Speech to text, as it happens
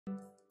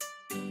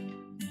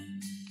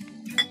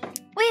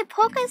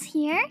Polka's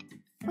here?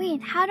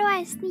 Wait, how do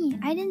I see?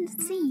 I didn't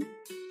see.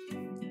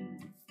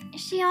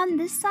 Is she on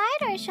this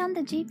side or is she on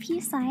the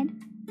JP side?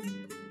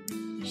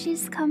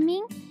 She's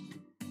coming.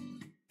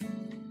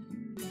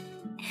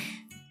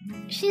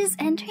 She's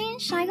entering.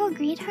 Should I go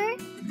greet her?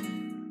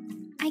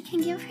 I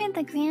can give her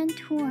the grand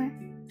tour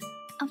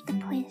of the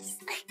place.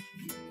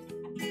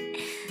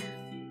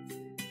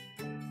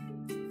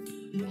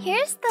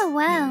 Here's the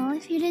well,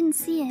 if you didn't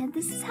see it.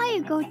 This is how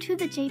you go to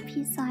the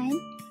JP side.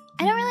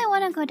 I don't really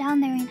want to go down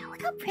there right now.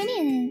 Look how pretty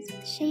it is with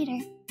the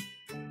shader.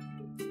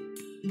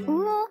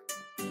 Ooh.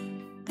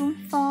 Don't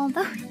fall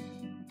though.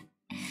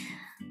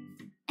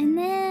 And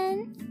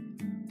then...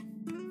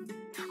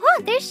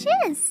 Oh, there she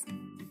is!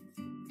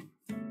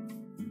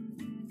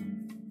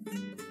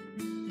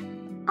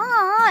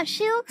 Aw,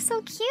 she looks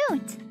so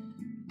cute.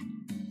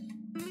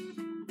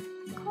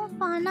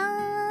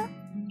 Fauna.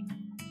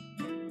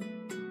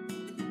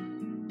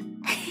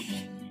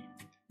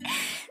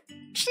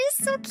 She's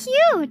so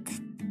cute.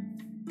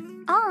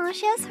 Aw,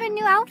 she has her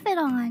new outfit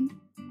on.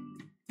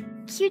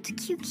 Cute,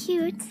 cute,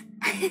 cute.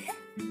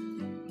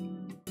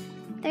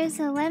 There's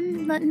a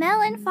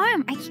melon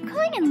farm. I keep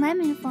calling it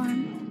lemon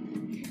farm.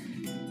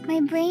 My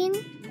brain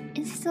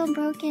is still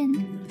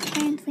broken,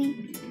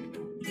 apparently.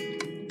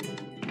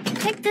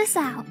 Check this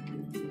out.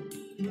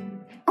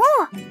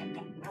 Oh!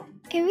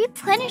 It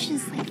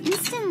replenishes like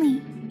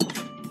instantly.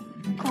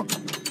 Oh.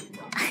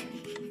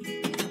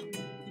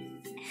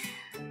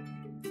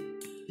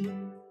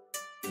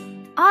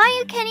 Oh,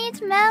 you can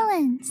eat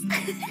melons.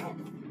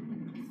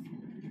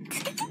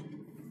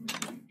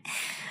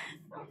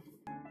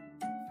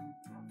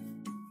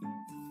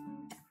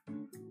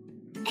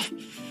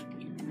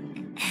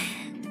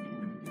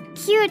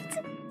 Cute.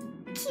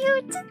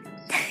 Cute.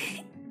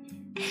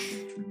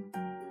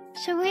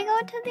 Should we go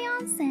to the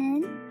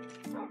onsen?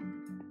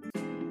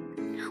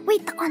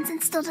 Wait, the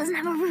onsen still doesn't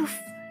have a roof.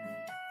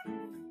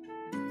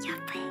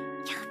 Yappy,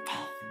 yappy.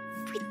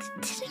 We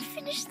didn't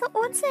finish the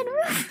onsen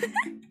roof.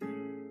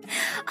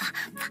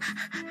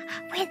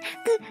 Wait,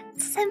 the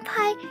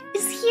senpai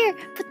is here,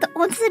 but the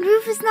onsen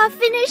roof is not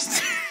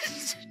finished.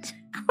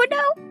 Oh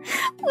no!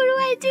 What do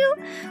I do?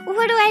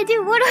 What do I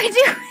do? What do I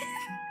do?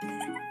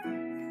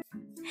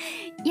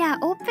 Yeah,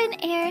 open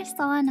air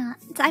sauna.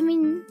 I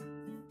mean,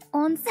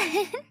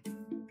 onsen.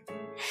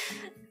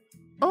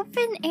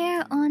 Open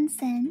air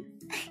onsen.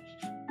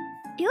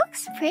 It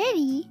looks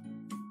pretty.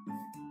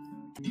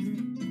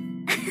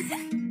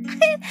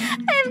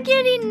 I'm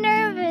getting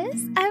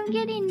nervous. I'm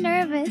getting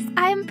nervous.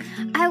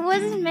 I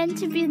wasn't meant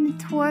to be the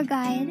tour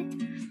guide.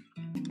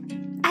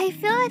 I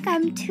feel like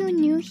I'm too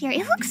new here.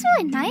 It looks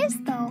really nice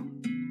though.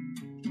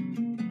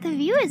 The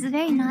view is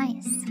very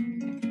nice.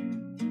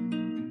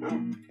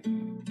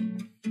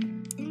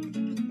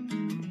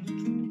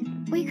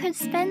 We could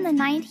spend the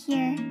night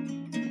here.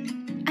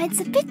 It's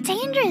a bit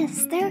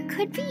dangerous. There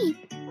could be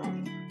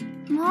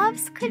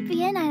mobs could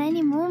be in at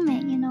any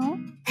moment, you know.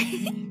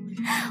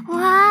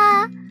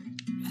 Wow.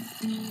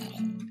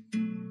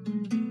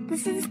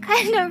 This is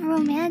kind of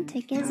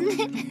romantic, isn't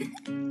it?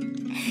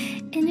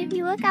 And if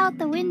you look out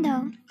the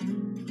window,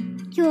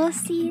 you will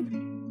see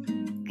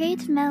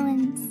great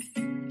melons.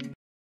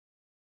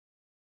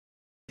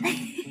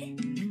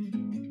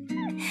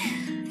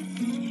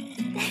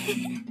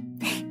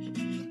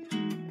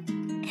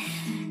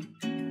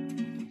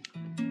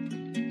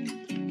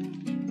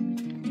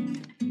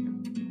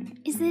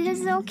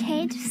 Is it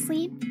okay to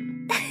sleep?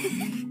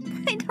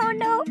 I don't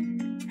know.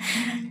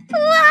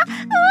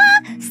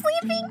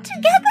 Sleeping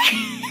together.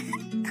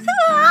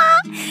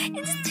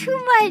 It's too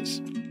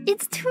much.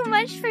 It's too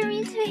much for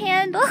me to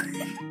handle.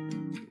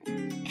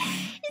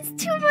 It's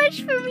too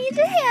much for me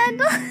to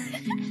handle.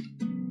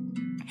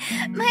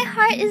 My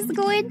heart is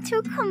going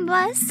to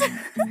combust.